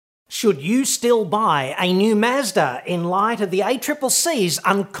Should you still buy a new Mazda in light of the ACCC's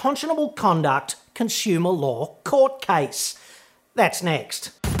unconscionable conduct consumer law court case? That's next.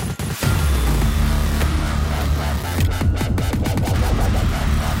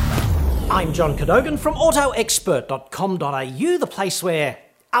 I'm John Cadogan from AutoExpert.com.au, the place where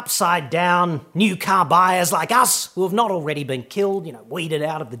upside-down new car buyers like us, who have not already been killed, weeded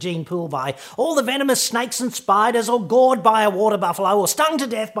out of the gene pool by all the venomous snakes and spiders, or gored by a water buffalo, or stung to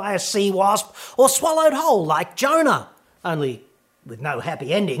death by a sea wasp, or swallowed whole like Jonah, only with no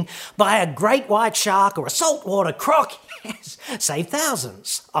happy ending, by a great white shark or a saltwater croc, save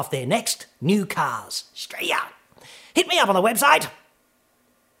thousands off their next new cars. Straight out. Hit me up on the website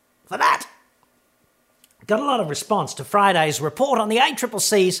for that. Got a lot of response to Friday's report on the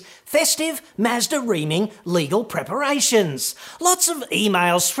ACCC's festive Mazda reaming legal preparations. Lots of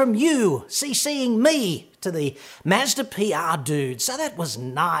emails from you CCing me to the Mazda PR dude, so that was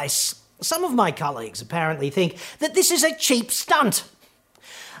nice. Some of my colleagues apparently think that this is a cheap stunt.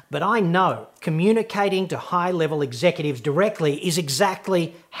 But I know communicating to high-level executives directly is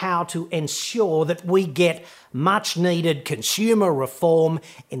exactly how to ensure that we get much-needed consumer reform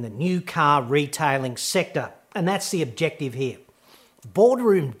in the new car retailing sector. And that's the objective here.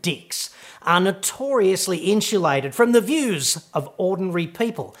 Boardroom dicks are notoriously insulated from the views of ordinary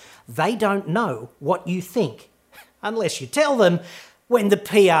people. They don't know what you think, unless you tell them, when the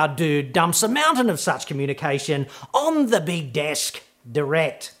PR dude dumps a mountain of such communication on the big desk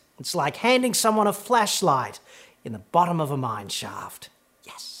direct. It's like handing someone a flashlight in the bottom of a mine shaft.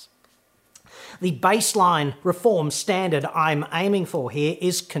 Yes. The baseline reform standard I'm aiming for here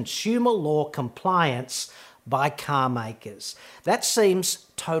is consumer law compliance by car makers. That seems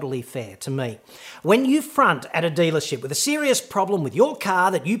totally fair to me. When you front at a dealership with a serious problem with your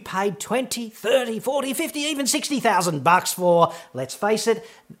car that you paid 20, 30, 40, 50, even 60,000 bucks for, let's face it,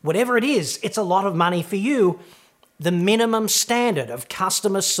 whatever it is, it's a lot of money for you. The minimum standard of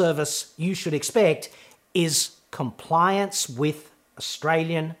customer service you should expect is compliance with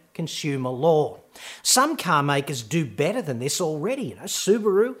Australian consumer law. Some car makers do better than this already.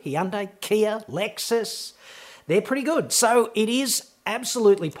 Subaru, Hyundai, Kia, Lexus, they're pretty good. So it is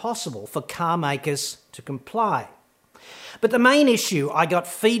absolutely possible for car makers to comply. But the main issue I got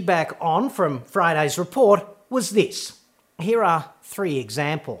feedback on from Friday's report was this. Here are 3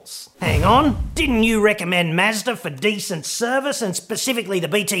 examples. Hang on, didn't you recommend Mazda for decent service, and specifically the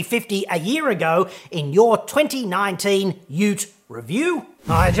BT50 a year ago in your 2019 Ute review?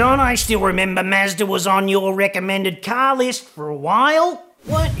 Hi John, I still remember Mazda was on your recommended car list for a while.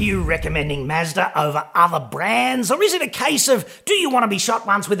 Weren't you recommending Mazda over other brands? Or is it a case of, do you want to be shot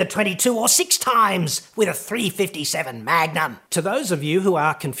once with a 22 or 6 times with a 357 Magnum? To those of you who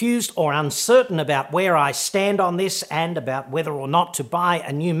are confused or uncertain about where I stand on this and about whether or not to buy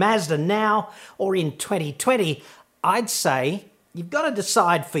a new Mazda now or in 2020, I'd say you've got to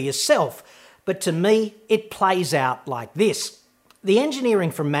decide for yourself. But to me, it plays out like this. The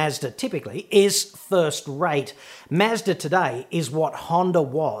engineering from Mazda typically is first rate. Mazda today is what Honda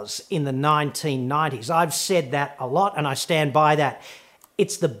was in the 1990s. I've said that a lot and I stand by that.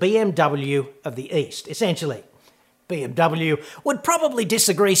 It's the BMW of the East, essentially. BMW would probably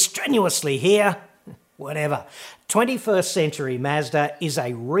disagree strenuously here. Whatever. 21st century Mazda is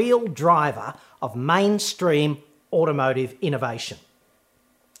a real driver of mainstream automotive innovation.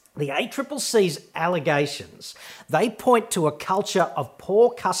 The ACCC's allegations, they point to a culture of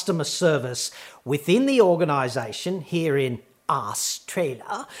poor customer service within the organisation here in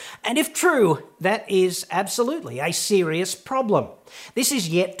Australia, and if true, that is absolutely a serious problem. This is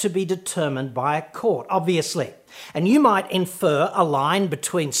yet to be determined by a court, obviously, and you might infer a line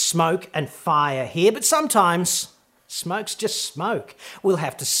between smoke and fire here, but sometimes smoke's just smoke. We'll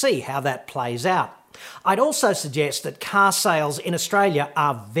have to see how that plays out. I'd also suggest that car sales in Australia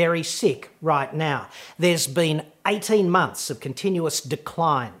are very sick right now. There's been 18 months of continuous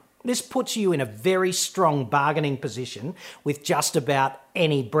decline. This puts you in a very strong bargaining position with just about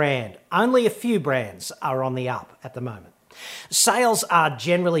any brand. Only a few brands are on the up at the moment. Sales are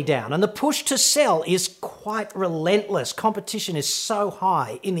generally down, and the push to sell is quite relentless. Competition is so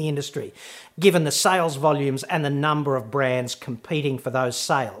high in the industry, given the sales volumes and the number of brands competing for those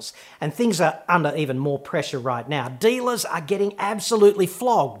sales. And things are under even more pressure right now. Dealers are getting absolutely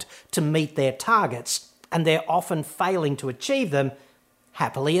flogged to meet their targets, and they're often failing to achieve them,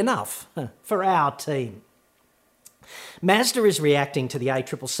 happily enough, for our team. Mazda is reacting to the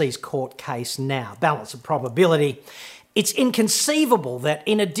ACCC's court case now. Balance of probability. It's inconceivable that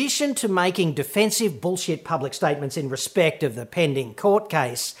in addition to making defensive bullshit public statements in respect of the pending court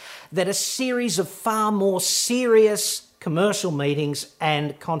case, that a series of far more serious commercial meetings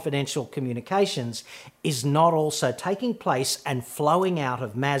and confidential communications is not also taking place and flowing out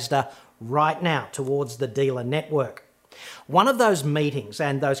of Mazda right now towards the dealer network. One of those meetings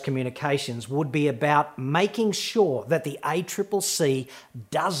and those communications would be about making sure that the ACCC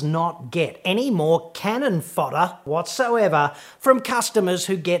does not get any more cannon fodder whatsoever from customers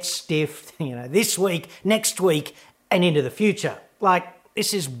who get stiffed, this week, next week, and into the future.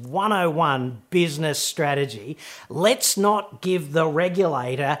 This is 101 business strategy. Let's not give the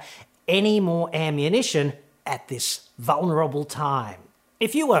regulator any more ammunition at this vulnerable time.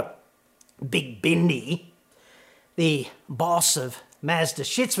 If you were Big Bindi, the boss of Mazda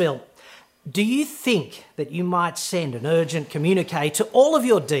Shitsville, do you think that you might send an urgent communique to all of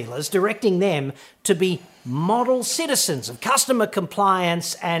your dealers directing them to be model citizens of customer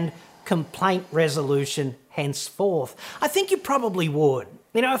compliance and complaint resolution henceforth? I think you probably would.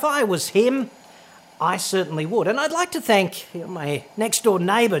 If I was him, I certainly would. And I'd like to thank my next door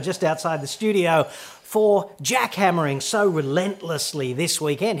neighbour just outside the studio for jackhammering so relentlessly this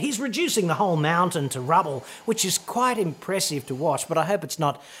weekend. He's reducing the whole mountain to rubble, which is quite impressive to watch, but I hope it's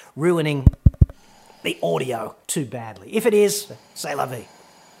not ruining the audio too badly. If it is, c'est la vie.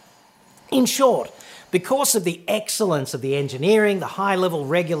 In short, because of the excellence of the engineering, the high-level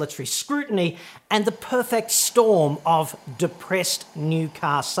regulatory scrutiny, and the perfect storm of depressed new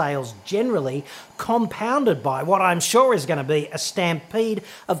car sales generally, compounded by what I'm sure is going to be a stampede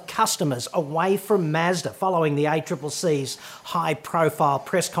of customers away from Mazda following the ACCC's high-profile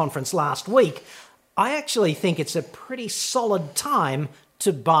press conference last week, I actually think it's a pretty solid time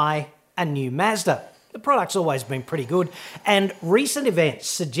to buy a new Mazda. The product's always been pretty good, and recent events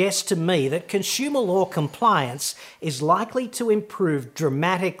suggest to me that consumer law compliance is likely to improve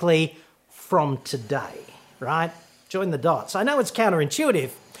dramatically from today, right? Join the dots. I know it's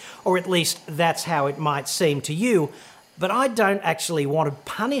counterintuitive, or at least that's how it might seem to you, but I don't actually want to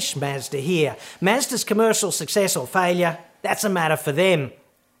punish Mazda here. Mazda's commercial success or failure, that's a matter for them.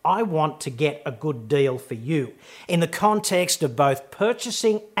 I want to get a good deal for you in the context of both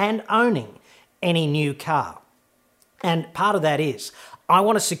purchasing and owning any new car. And part of that is, I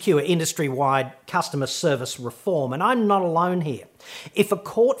want to secure industry-wide customer service reform, and I'm not alone here. If a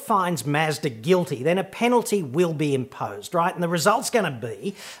court finds Mazda guilty, then a penalty will be imposed, right? And the result's going to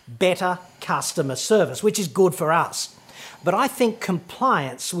be better customer service, which is good for us. But I think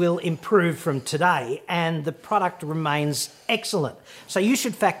compliance will improve from today and the product remains excellent. So you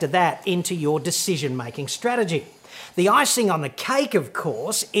should factor that into your decision-making strategy. The icing on the cake, of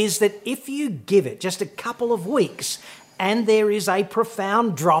course, is that if you give it just a couple of weeks and there is a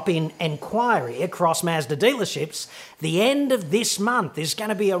profound drop in enquiry across Mazda dealerships, the end of this month is going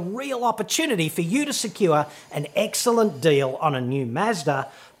to be a real opportunity for you to secure an excellent deal on a new Mazda,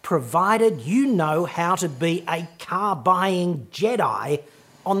 provided you know how to be a car-buying Jedi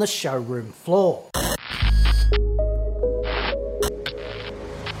on the showroom floor.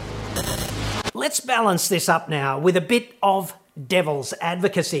 Let's balance this up now with a bit of devil's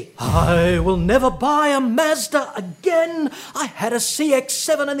advocacy. I will never buy a Mazda again. I had a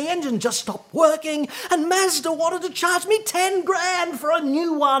CX-7 and the engine just stopped working and Mazda wanted to charge me 10 grand for a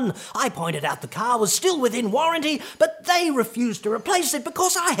new one. I pointed out the car was still within warranty, but they refused to replace it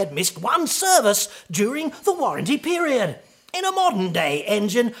because I had missed one service during the warranty period. In a modern-day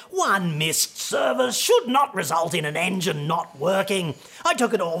engine, one missed service should not result in an engine not working. I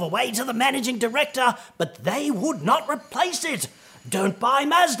took it all the way to the managing director, but they would not replace it. Don't buy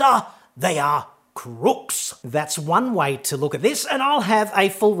Mazda. They are crooks. That's one way to look at this, and I'll have a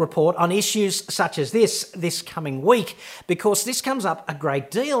full report on issues such as this coming week, because this comes up a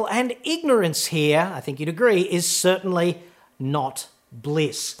great deal, and ignorance here, I think you'd agree, is certainly not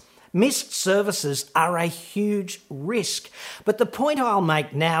bliss. Missed services are a huge risk. But the point I'll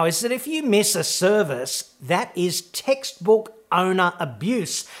make now is that if you miss a service, that is textbook owner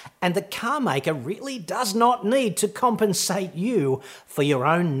abuse, and the car maker really does not need to compensate you for your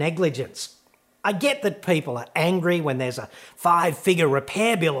own negligence. I get that people are angry when there's a 5-figure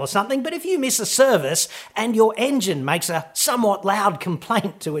repair bill or something, but if you miss a service and your engine makes a somewhat loud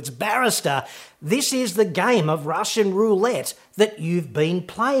complaint to its barrister, this is the game of Russian roulette that you've been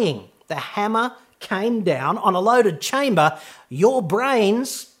playing. The hammer came down on a loaded chamber. Your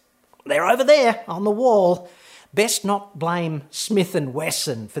brains, they're over there on the wall. Best not blame Smith &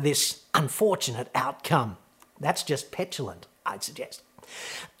 Wesson for this unfortunate outcome. That's just petulant, I'd suggest.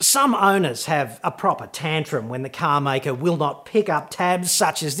 Some owners have a proper tantrum when the car maker will not pick up tabs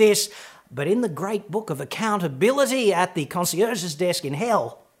such as this, but in the great book of accountability at the concierge's desk in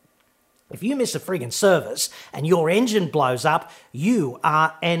hell, If you miss a friggin' service and your engine blows up, you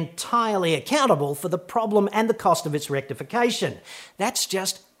are entirely accountable for the problem and the cost of its rectification. That's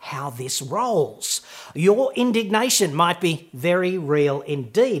just how this rolls. Your indignation might be very real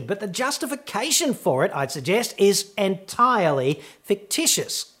indeed, but the justification for it, I'd suggest, is entirely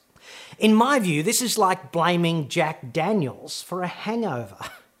fictitious. In my view, this is like blaming Jack Daniels for a hangover.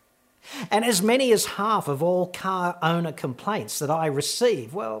 And as many as half of all car owner complaints that I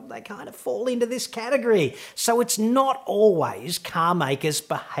receive, well, they kind of fall into this category. So it's not always car makers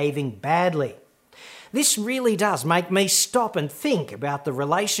behaving badly. This really does make me stop and think about the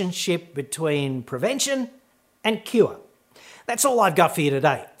relationship between prevention and cure. That's all I've got for you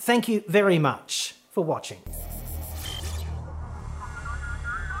today. Thank you very much for watching.